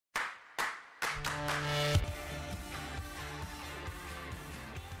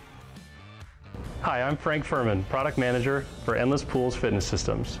Hi, I'm Frank Furman, Product Manager for Endless Pools Fitness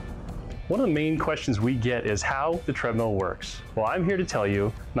Systems. One of the main questions we get is how the treadmill works. Well, I'm here to tell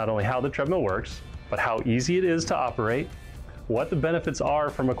you not only how the treadmill works, but how easy it is to operate, what the benefits are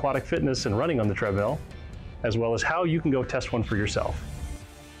from aquatic fitness and running on the treadmill, as well as how you can go test one for yourself.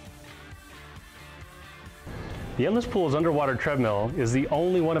 The Endless Pools underwater treadmill is the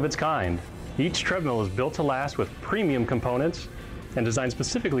only one of its kind. Each treadmill is built to last with premium components and designed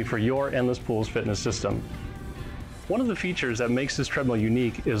specifically for your Endless Pools fitness system. One of the features that makes this treadmill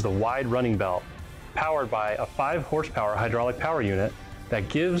unique is the wide running belt, powered by a 5 horsepower hydraulic power unit that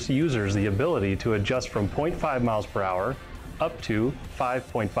gives users the ability to adjust from 0.5 miles per hour up to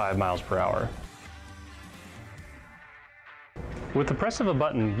 5.5 miles per hour. With the press of a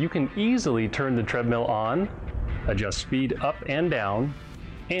button, you can easily turn the treadmill on, adjust speed up and down,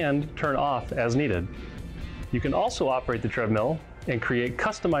 and turn off as needed. You can also operate the treadmill and create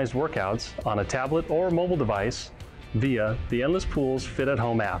customized workouts on a tablet or mobile device via the Endless Pools Fit at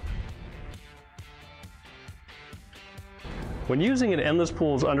Home app. When using an Endless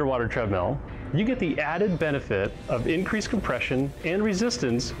Pools underwater treadmill, you get the added benefit of increased compression and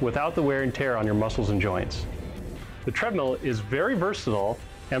resistance without the wear and tear on your muscles and joints. The treadmill is very versatile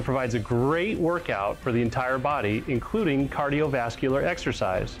and provides a great workout for the entire body, including cardiovascular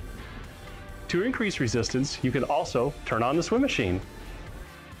exercise. To increase resistance, you can also turn on the swim machine.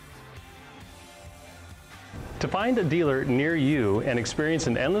 To find a dealer near you and experience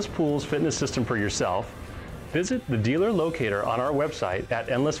an Endless Pools fitness system for yourself, visit the dealer locator on our website at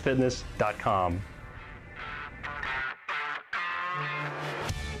endlessfitness.com.